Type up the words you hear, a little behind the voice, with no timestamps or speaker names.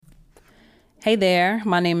Hey there,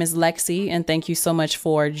 my name is Lexi, and thank you so much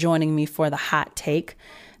for joining me for the hot take.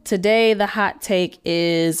 Today, the hot take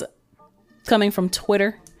is coming from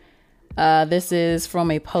Twitter. This is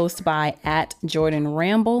from a post by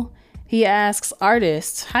 @JordanRamble. He asks,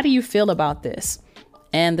 artists, how do you feel about this?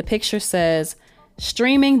 And the picture says,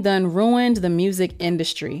 streaming done ruined the music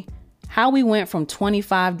industry. How we went from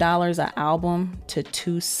 $25 an album to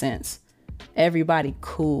 2 cents. Everybody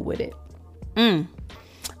cool with it.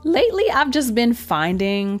 Lately, I've just been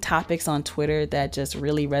finding topics on Twitter that just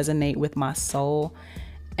really resonate with my soul.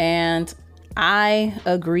 And I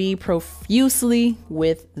agree profusely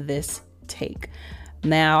with this take.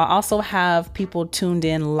 Now, I also have people tuned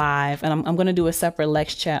in live, and I'm going to do a separate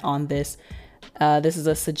Lex chat on this. This is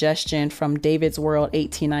a suggestion from David's World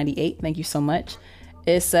 1898. Thank you so much.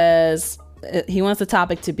 It says he wants the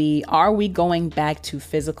topic to be, are we going back to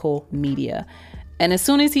physical media? And as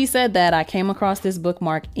soon as he said that, I came across this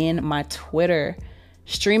bookmark in my Twitter.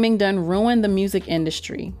 Streaming done ruined the music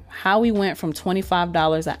industry. How we went from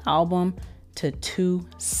 $25 an album to 2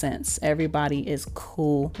 cents. Everybody is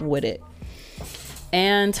cool with it.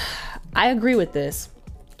 And I agree with this.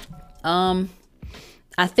 I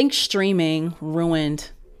think streaming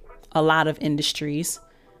ruined a lot of industries.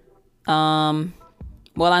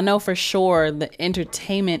 Well, I know for sure the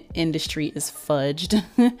entertainment industry is fudged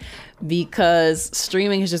because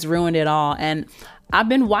streaming has just ruined it all. And I've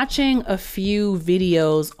been watching a few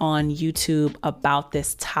videos on YouTube about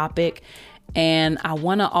this topic, and I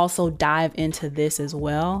want to also dive into this as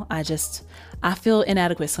well. I feel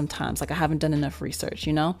inadequate sometimes, like I haven't done enough research,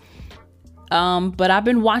 you know? But I've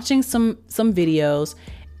been watching some videos,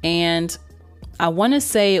 and I want to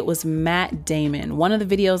say it was Matt Damon. One of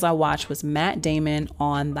the videos I watched was Matt Damon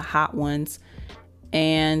on The Hot Ones.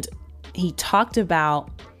 And he talked about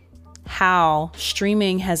how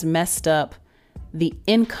streaming has messed up the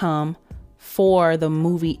income for the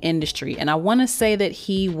movie industry. And I want to say that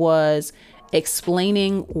he was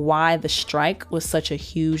explaining why the strike was such a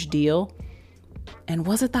huge deal. And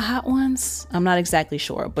was it The Hot Ones? I'm not exactly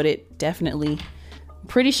sure, but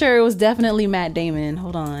pretty sure it was definitely Matt Damon.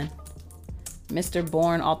 Hold on. Mr.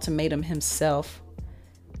 Bourne Ultimatum himself.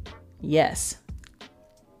 Yes.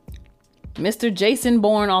 Mr. Jason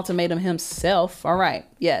Bourne Ultimatum himself. All right.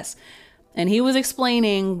 Yes. And he was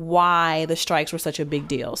explaining why the strikes were such a big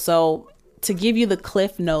deal. So to give you the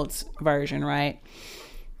Cliff Notes version, right?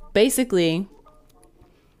 Basically,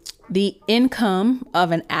 the income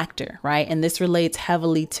of an actor, right? And this relates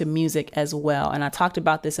heavily to music as well. And I talked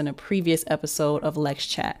about this in a previous episode of Lex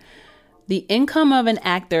Chat. The income of an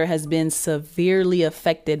actor has been severely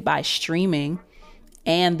affected by streaming,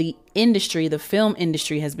 and the film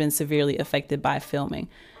industry has been severely affected by filming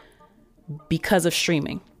because of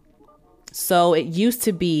streaming. So it used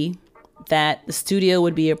to be that the studio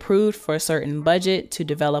would be approved for a certain budget to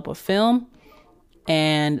develop a film,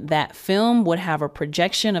 and that film would have a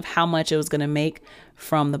projection of how much it was going to make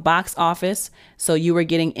from the box office. So you were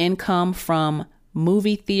getting income from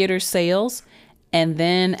movie theater sales. And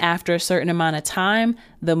then after a certain amount of time,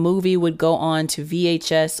 the movie would go on to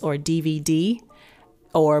VHS or DVD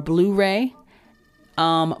or Blu-ray.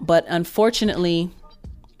 But unfortunately,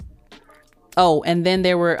 and then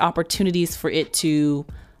there were opportunities for it to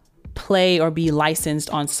play or be licensed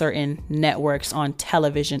on certain networks on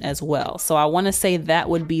television as well. So I want to say that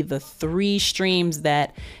would be the 3 streams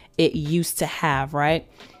that it used to have, right?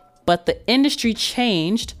 But the industry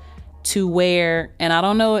changed to where, and I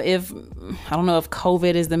don't know if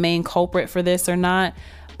COVID is the main culprit for this or not,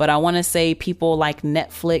 but I want to say people like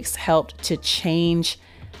Netflix helped to change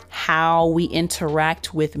how we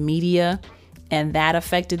interact with media, and that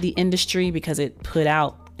affected the industry because it put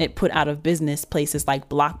out of business places like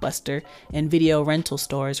Blockbuster and video rental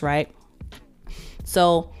stores, right?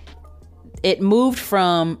 So it moved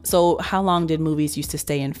so how long did movies used to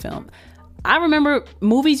stay in film? I remember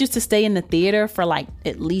movies used to stay in the theater for like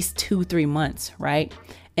at least 2-3 months, right?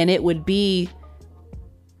 And it would be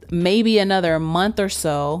maybe another month or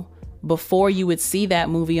so before you would see that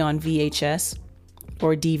movie on VHS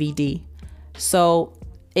or DVD. So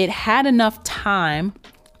it had enough time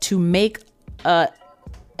to make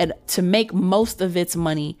most of its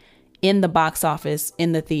money in the box office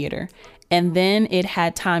in the theater. And then it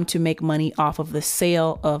had time to make money off of the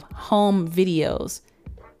sale of home videos.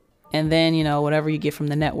 And then, whatever you get from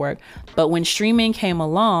the network. But when streaming came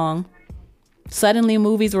along, suddenly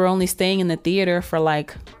movies were only staying in the theater for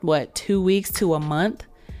 2 weeks to a month.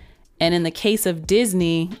 And in the case of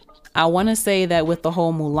Disney, I want to say that with the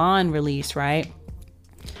whole Mulan release, right?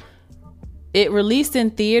 It released in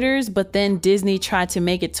theaters, but then Disney tried to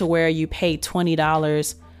make it to where you pay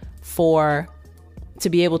 $20 for to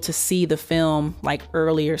be able to see the film like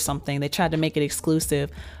early or something. They tried to make it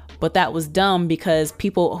exclusive, but that was dumb because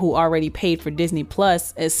people who already paid for Disney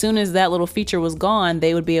Plus, as soon as that little feature was gone,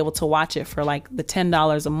 they would be able to watch it for like the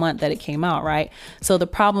 $10 a month that it came out, right? So the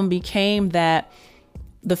problem became that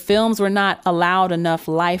the films were not allowed enough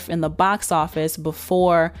life in the box office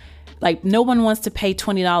before, like no one wants to pay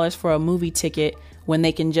 $20 for a movie ticket when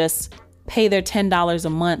they can just pay their $10 a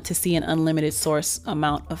month to see an unlimited source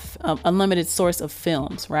of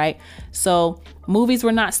films, right? So movies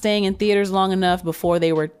were not staying in theaters long enough before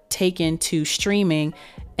they were taken to streaming,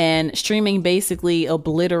 and streaming basically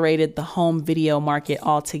obliterated the home video market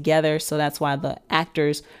altogether. So that's why the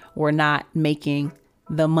actors were not making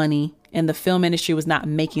the money and the film industry was not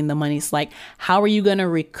making the money. It's like, how are you going to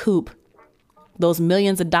recoup those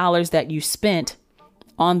millions of dollars that you spent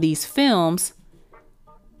on these films?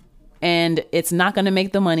 And it's not going to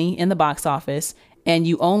make the money in the box office. And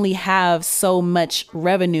you only have so much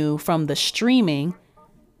revenue from the streaming.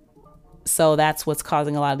 So that's what's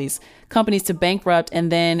causing a lot of these companies to bankrupt.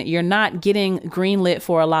 And then you're not getting greenlit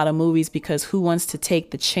for a lot of movies because who wants to take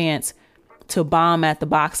the chance to bomb at the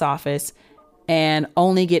box office and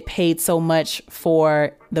only get paid so much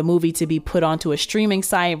for the movie to be put onto a streaming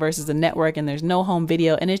site versus a network, and there's no home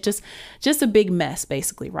video, and it's just a big mess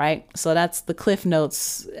basically, right? So that's the Cliff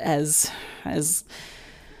Notes as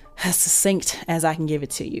succinct as I can give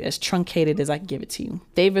it to you, as truncated as I can give it to you.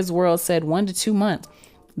 David's World said 1 to 2 months,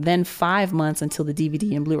 then 5 months until the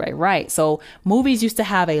DVD and Blu-ray, right? So movies used to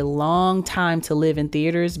have a long time to live in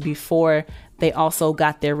theaters before they also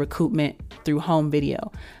got their recoupment through home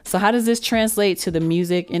video. So how does this translate to the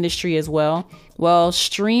music industry as well? Well,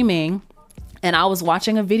 streaming, and I was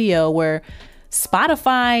watching a video where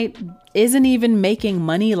Spotify isn't even making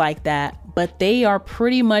money like that, but they are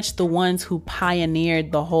pretty much the ones who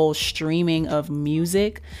pioneered the whole streaming of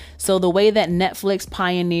music. So the way that Netflix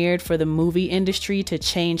pioneered for the movie industry to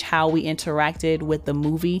change how we interacted with the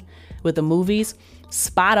movies,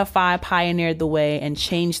 Spotify pioneered the way and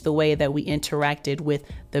changed the way that we interacted with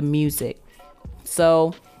the music.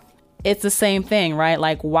 So it's the same thing, right?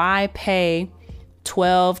 Like, why pay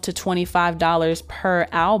 $12 to $25 per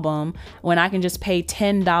album when I can just pay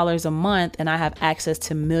 $10 a month and I have access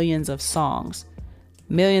to millions of songs,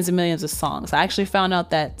 millions and millions of songs? I actually found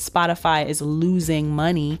out that Spotify is losing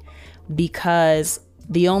money because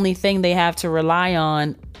the only thing they have to rely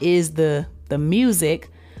on is the music,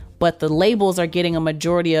 but the labels are getting a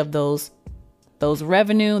majority of that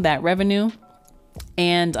revenue.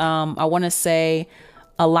 And I want to say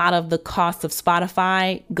a lot of the cost of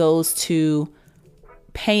Spotify goes to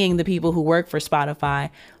paying the people who work for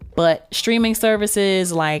Spotify. But streaming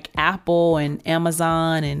services like Apple and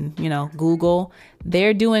Amazon and, Google,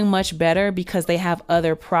 they're doing much better because they have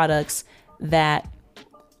other products that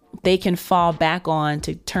they can fall back on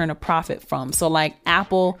to turn a profit from. So like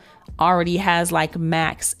Apple already has like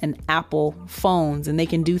Macs and Apple phones, and they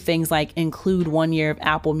can do things like include 1 year of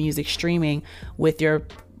Apple Music streaming with your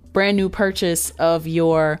brand new purchase of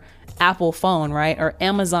your Apple phone, right? Or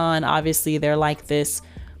Amazon, obviously they're like this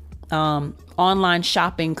online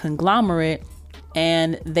shopping conglomerate,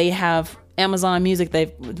 and they have Amazon Music,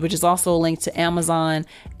 which is also linked to Amazon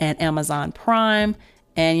and Amazon Prime.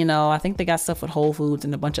 And, I think they got stuff with Whole Foods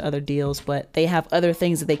and a bunch of other deals, but they have other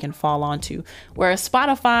things that they can fall onto. Whereas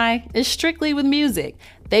Spotify is strictly with music.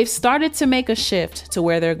 They've started to make a shift to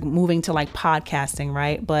where they're moving to like podcasting,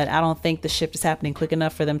 right? But I don't think the shift is happening quick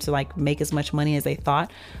enough for them to like make as much money as they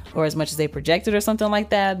thought or as much as they projected or something like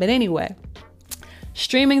that. But anyway,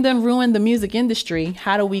 streaming then ruined the music industry.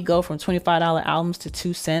 How do we go from $25 albums to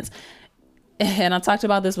 2 cents? And I talked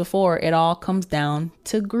about this before. It all comes down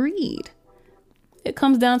to greed. It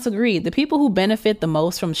comes down to greed. The people who benefit the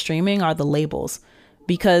most from streaming are the labels,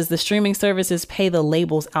 because the streaming services pay the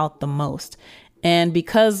labels out the most. And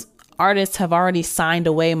because artists have already signed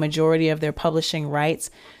away a majority of their publishing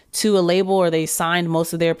rights to a label, or they signed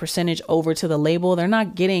most of their percentage over to the label, they're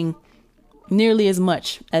not getting nearly as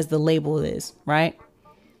much as the label is, right?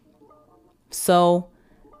 So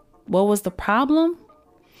what was the problem?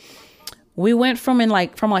 We went from an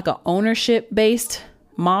ownership based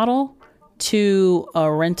model to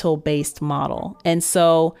a rental based model. And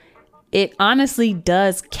so it honestly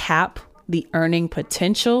does cap the earning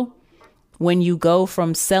potential when you go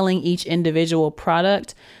from selling each individual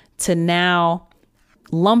product to now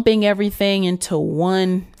lumping everything into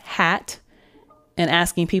one hat and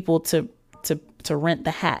asking people to rent the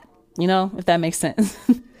hat, if that makes sense.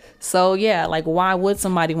 So yeah, like, why would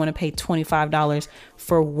somebody want to pay $25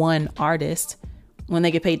 for one artist when they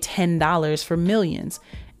could pay $10 for millions?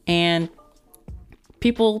 And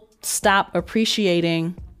people stop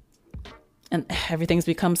appreciating and everything's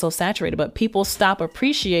become so saturated, but people stop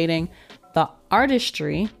appreciating the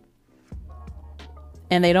artistry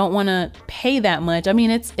and they don't want to pay that much. I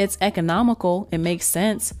mean, it's economical. It makes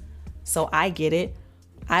sense. So I get it.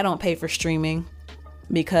 I don't pay for streaming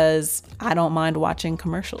because I don't mind watching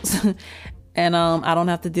commercials. And I don't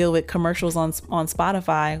have to deal with commercials on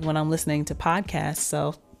Spotify when I'm listening to podcasts.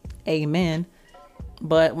 So amen.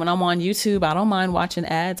 But when I'm on YouTube, I don't mind watching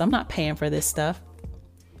ads. I'm not paying for this stuff.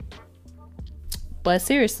 But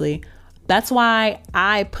seriously, that's why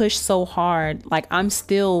I push so hard. Like I'm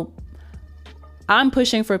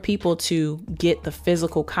pushing for people to get the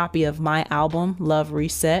physical copy of my album, Love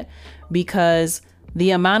Reset, because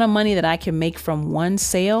the amount of money that I can make from one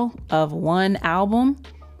sale of one album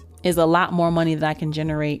is a lot more money that I can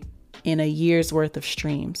generate in a year's worth of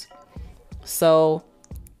streams. So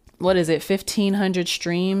what is it? 1,500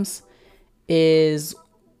 streams is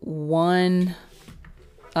one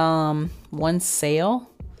sale.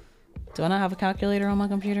 Do I not have a calculator on my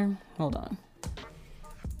computer? Hold on.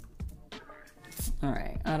 All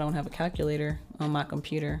right. I don't have a calculator on my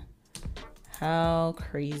computer. How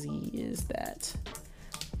crazy is that?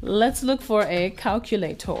 Let's look for a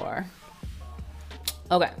calculator.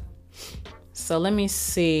 Okay. So let me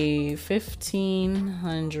see.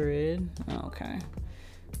 1,500. Okay.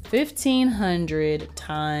 1,500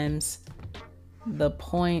 times the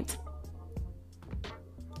point,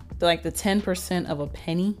 like the 10% of a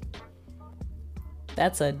penny.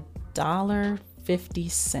 That's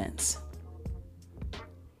 $1.50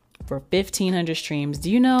 for 1,500 streams.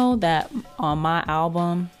 Do you know that on my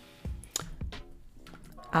album,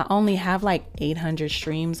 I only have like 800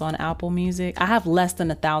 streams on Apple Music. I have less than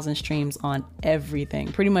 1,000 streams on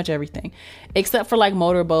everything, pretty much everything, except for like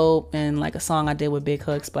Motorboat and like a song I did with Big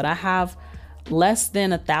Hooks. But I have less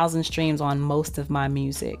than 1,000 streams on most of my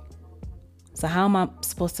music. So how am I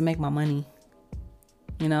supposed to make my money?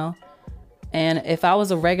 You know? And if I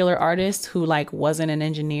was a regular artist who like wasn't an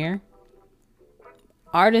engineer,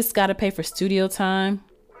 artists got to pay for studio time.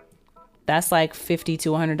 That's like $50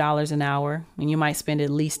 to $100 an hour. And you might spend at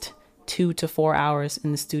least 2 to 4 hours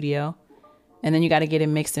in the studio. And then you got to get it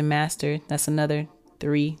mixed and mastered. That's another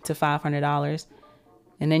 $300 to $500.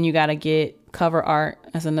 And then you got to get cover art.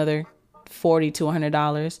 That's another $40 to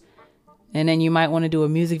 $100. And then you might want to do a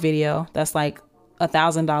music video. That's like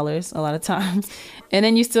 $1,000 a lot of times. And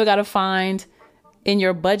then you still got to find in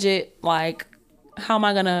your budget, like, how am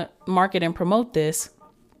I going to market and promote this?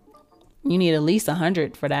 You need at least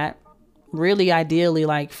 100 for that. Really, ideally,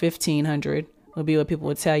 like 1,500 would be what people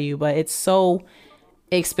would tell you. But it's so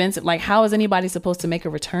expensive. Like, how is anybody supposed to make a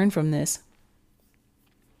return from this?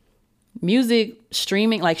 Music,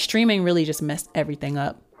 streaming, like streaming really just messed everything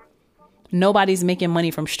up. Nobody's making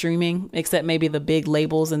money from streaming except maybe the big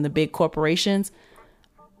labels and the big corporations.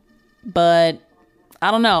 But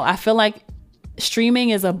I don't know. I feel like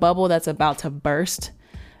streaming is a bubble that's about to burst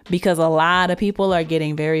because a lot of people are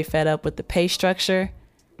getting very fed up with the pay structure.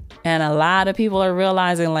 And a lot of people are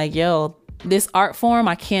realizing like, yo, this art form,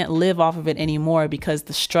 I can't live off of it anymore because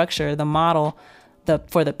the structure, the model,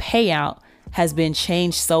 for the payout has been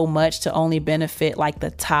changed so much to only benefit like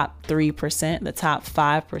the top 3%, the top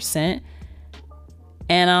 5%.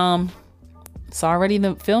 And so already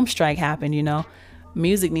the film strike happened, you know.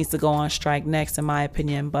 Music needs to go on strike next, in my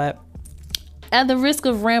opinion. But at the risk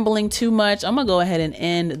of rambling too much, I'm going to go ahead and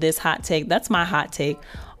end this hot take. That's my hot take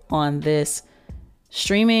on this.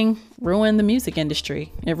 Streaming ruined the music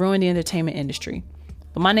industry. It ruined the entertainment industry.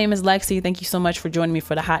 But my name is Lexi. Thank you so much for joining me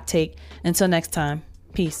for the hot take. Until next time,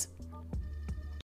 peace.